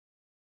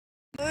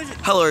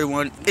Hello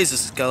everyone, it's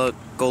Skeleton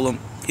Golem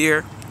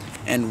here,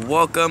 and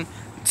welcome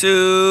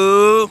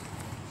to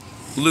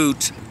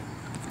Loot.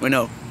 Wait,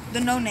 no. The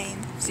No Name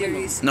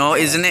series. No,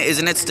 isn't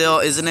it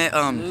still,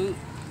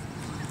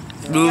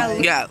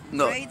 Loot, yeah,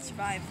 no. Raid,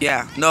 survive.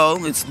 Yeah,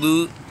 no, it's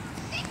Loot,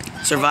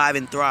 Survive,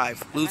 and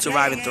Thrive. Loot,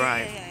 Survive, and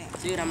Thrive. Yeah.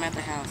 Dude, I'm at the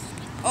house.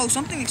 Oh,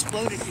 something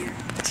exploded here.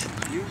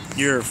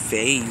 Your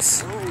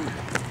face. Oh.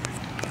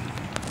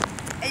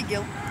 Hey,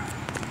 Gil.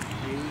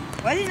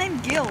 Why did you name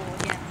Gil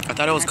again? I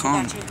thought it was I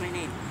calm. changed my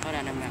name. Hold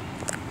on, I'm not.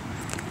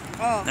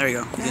 Oh. There you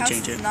go, The you can house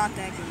change is it. not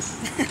that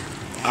good.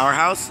 Our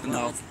house?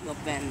 No. We'll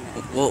bend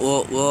that.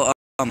 We'll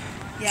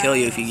Yeah, kill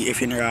you our if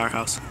you're near our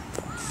house.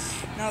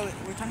 No,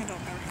 we're talking about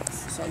our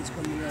house. Sun's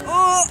coming out.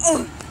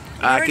 Oh!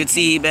 I could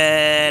see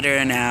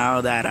better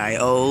now that I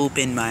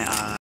opened my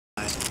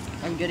eyes.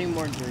 I'm getting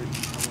more dirt.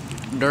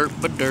 Dirt.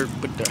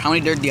 How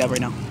many dirt do you have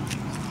right now?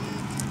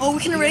 Oh, we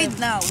can raid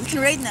now. We can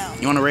raid now.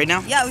 You want to raid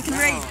now? Yeah, we can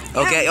raid.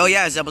 Okay. Yeah. Oh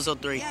yeah, it's episode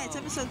 3. Yeah, it's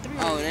episode 3.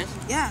 Oh, it is?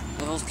 Yeah.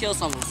 Well, let's kill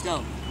someone. Let's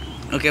go.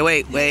 Okay,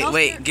 wait.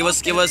 Give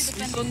us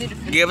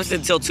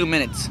until 2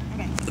 minutes.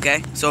 Okay.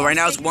 Okay. So right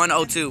now it's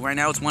 1:02. Right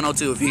now it's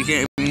 1:02. If you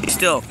can,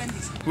 still,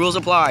 rules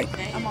apply.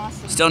 I'm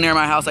awesome. Still near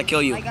my house, I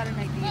kill you. I got an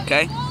idea.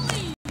 Okay.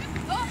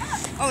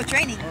 Oh, it's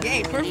raining.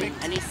 Yay, perfect.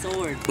 I need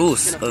sword. Ooh,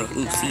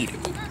 seed.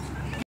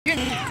 You're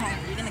gonna catch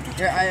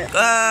You're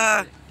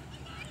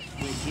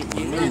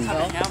gonna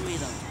help me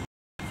though.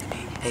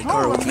 Hey,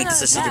 Cora, we can make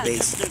this a secret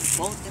base.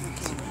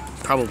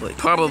 Probably.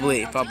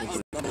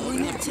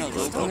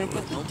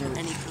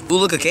 Ooh,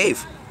 look, a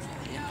cave.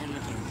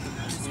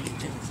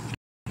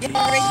 You have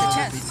to raid the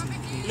chest.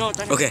 No,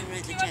 don't Okay.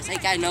 raise the chest. Hey,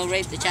 guy, no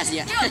raise the chest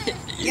yet.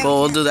 Well,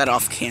 we'll do that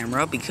off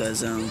camera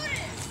because then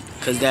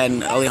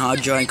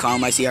Alejandra and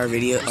Calm might see our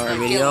video,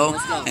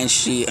 and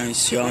she'll.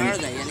 Where are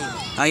they anyway?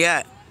 Not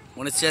yet.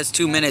 When it says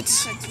 2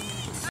 minutes.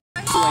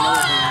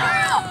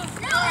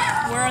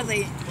 Where are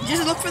they?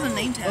 Just look for the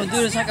name tag. Oh,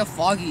 dude, it's like a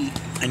foggy.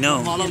 I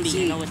know. Follow me.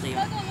 You know what they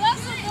are.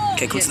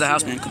 Okay, come to the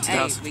house, man. Come to the Hey,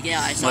 house.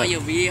 Miguel, I saw What?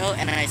 your video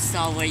and I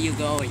saw where you're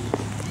going.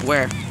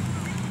 Where?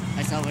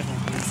 I saw where the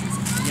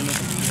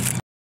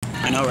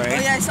I know, Oh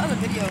right? yeah, I saw the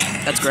video.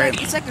 That's great.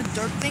 It's like a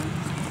dirt thing.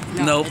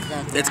 Nope.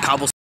 It's grass.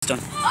 cobblestone.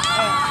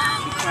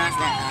 You crashed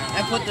that.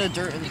 I put the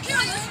dirt in the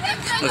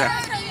chest. Okay.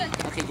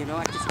 Okay, you know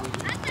what? Just leave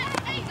it.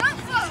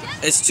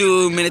 It's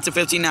 2 minutes and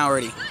 15 now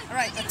already.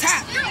 Alright,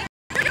 attack!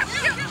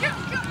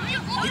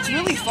 It's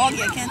really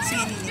foggy, I can't see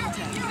any name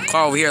tag.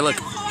 Carl, over here, look.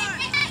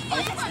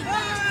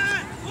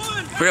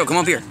 Real, come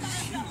up here.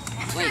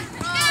 Wait,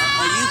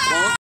 are you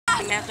both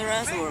coming after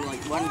us or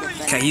like one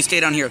defender? Okay, you stay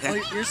down here, Oh,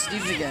 okay? you're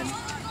Steve again.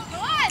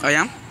 Oh,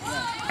 yeah?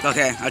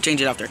 Okay, I'll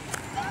change it after.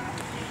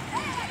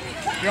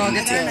 Here, I'll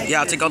get the. Yeah,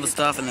 I'll take all the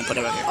stuff and then put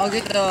it back here. I'll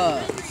get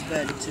the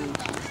bed too,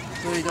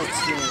 so we don't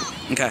steal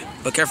it. Okay,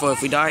 but careful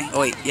if we die. Oh,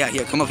 wait, yeah,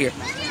 here, come up here.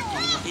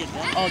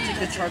 I'll take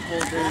the charcoal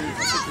dirt. I'll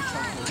take the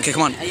charcoal. Okay,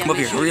 come on, come up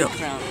here, hurry up.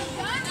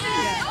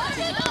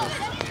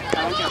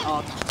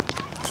 I'll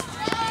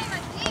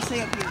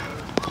stay up here.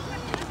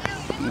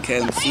 Okay,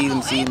 let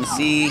me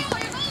see.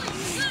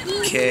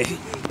 Okay.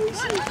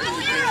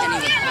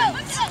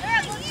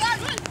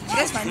 You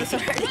guys find this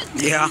already?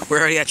 Yeah, we're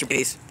already at your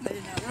base.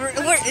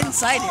 We're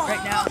inside it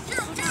right now.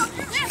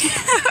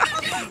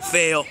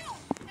 Fail.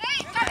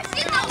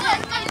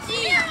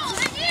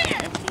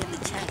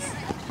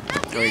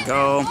 There we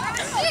go.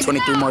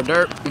 23 more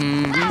dirt.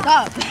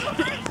 Stop.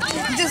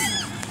 Just.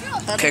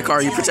 Okay,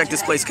 Carl, you protect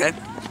this place, okay?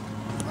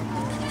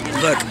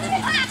 Look,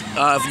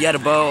 if you had a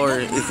bow or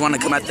if you want to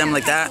come at them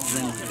like that,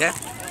 then okay.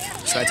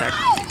 Try attack.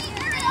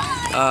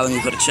 Let me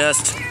put a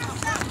chest.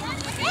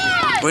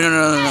 Wait,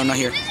 no, not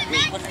here.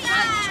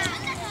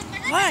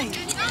 Why?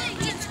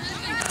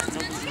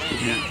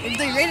 Yeah. If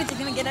they raid it, they're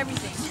gonna get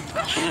everything.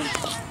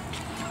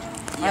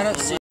 I don't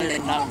see.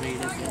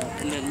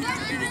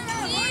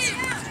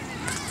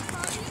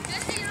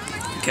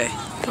 Okay,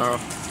 Carl.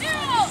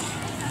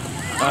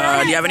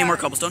 Do you have any more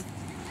cobblestone?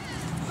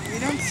 We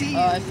don't see.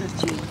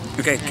 F15.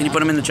 Okay, can you put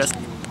them in the chest?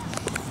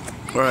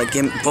 Or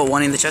put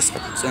one in the chest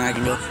so then I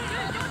can go.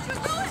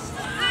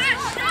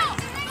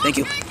 Thank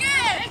you.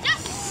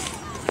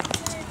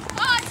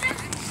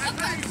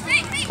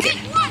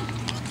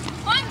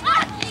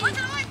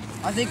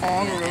 I think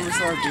all the roads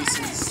are our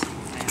bases.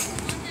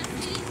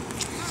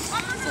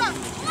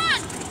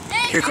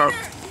 Here, Carl.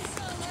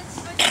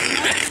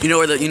 You know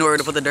where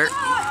to put the dirt?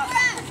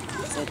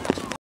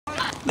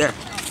 There.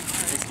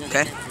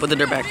 Okay, put the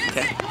dirt back.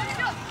 Okay.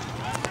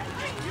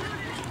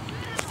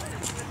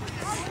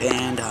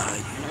 And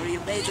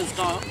your base is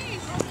gone.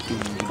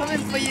 Coming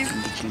for you.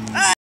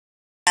 Oh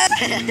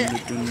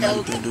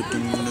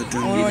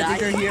no, I think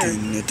they're here.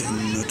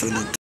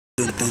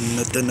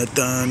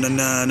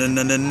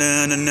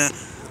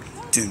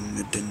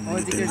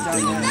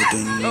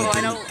 Oh, I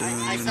know.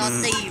 I saw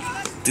Steve.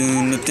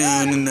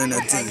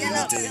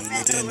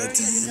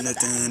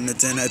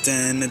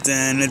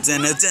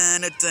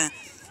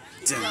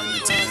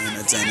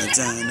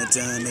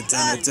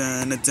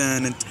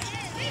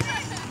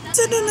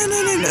 What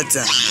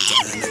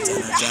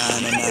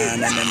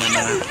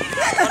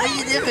are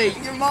you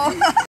doing? Your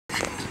mom.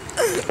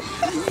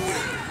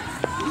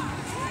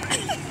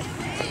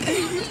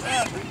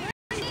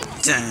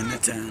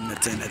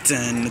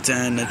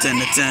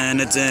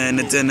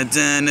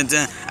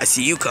 I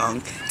see you,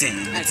 Kong.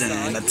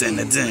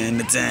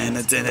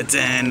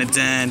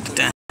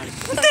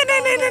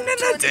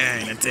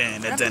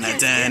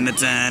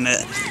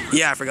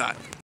 Yeah, I forgot.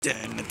 Oh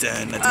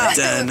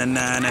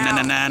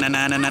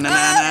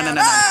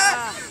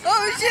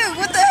shit!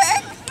 What the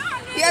heck?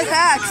 He has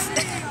hacks.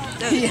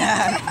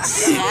 Yeah.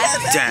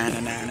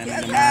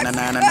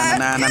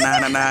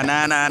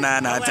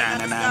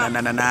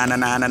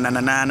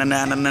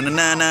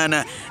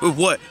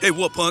 What? Hey,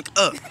 what, punk?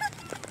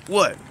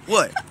 What?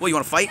 What? What, you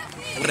wanna fight?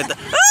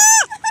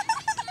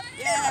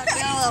 Yeah,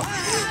 kill him.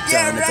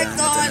 Yeah, wrecked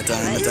on.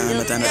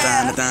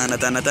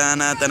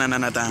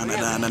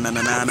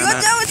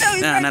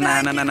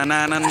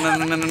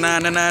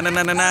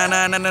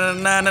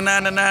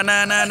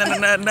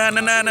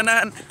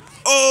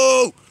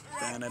 Oh!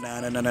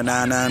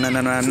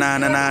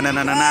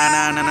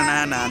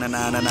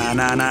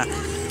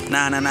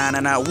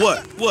 What?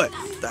 What?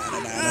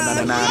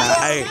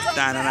 Hey,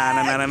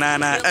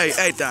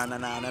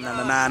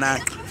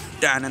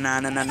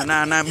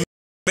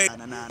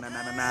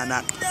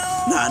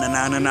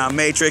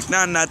 Matrix, hey,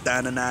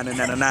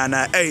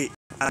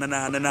 I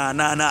don't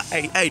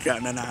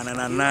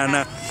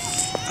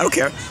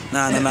care.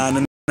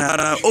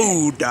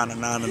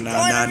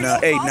 Oh,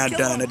 hey,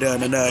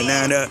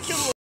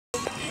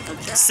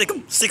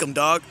 sick 'em,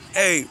 dog.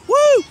 Hey,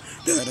 woo!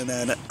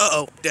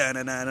 Uh-oh.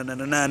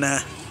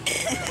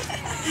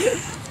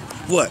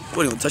 What? What,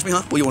 do you want to touch me,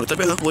 huh? What, you want to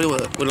touch me, huh? What do you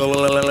want?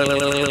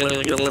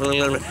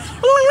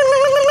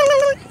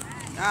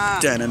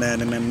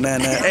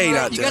 Hey,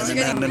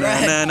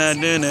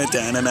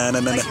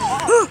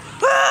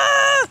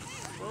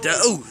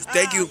 oh,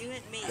 thank you.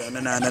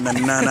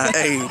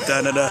 Hey,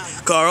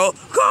 Carl. I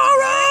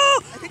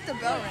think the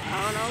bell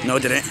rang. No,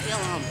 it didn't.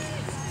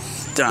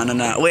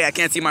 Wait, I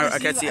can't see my. I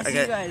can't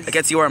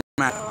see where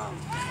I'm at.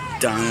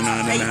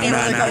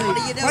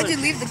 Why'd you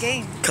leave the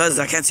game? Cause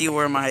I can't see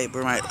where my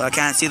I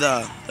can't see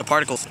the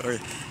particles. Or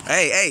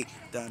hey.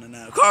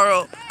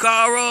 Carl.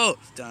 Carl.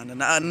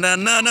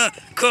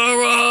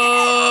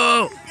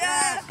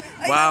 Yeah.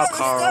 Wow,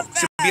 Carl.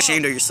 Should be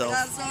ashamed of yourself.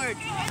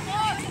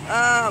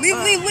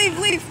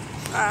 Leave.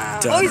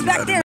 Oh, he's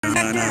back there.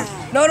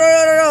 No.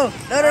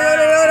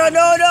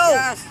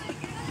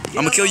 I'm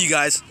gonna kill you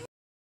guys.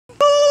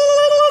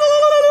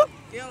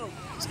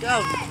 Let's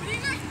go.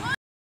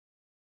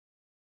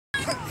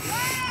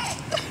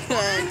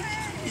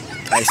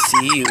 I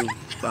see you.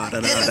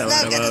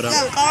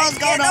 Carl's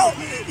going home.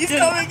 He's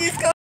coming.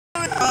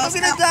 I'm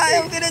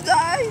gonna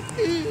die.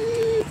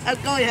 I'm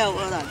going home.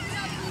 Hold on.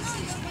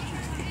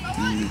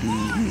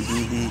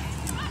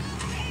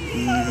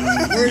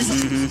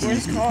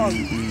 Where's Kong?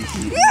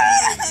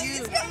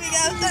 He's coming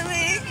after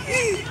me.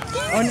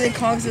 Only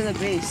Kong's in the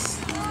base.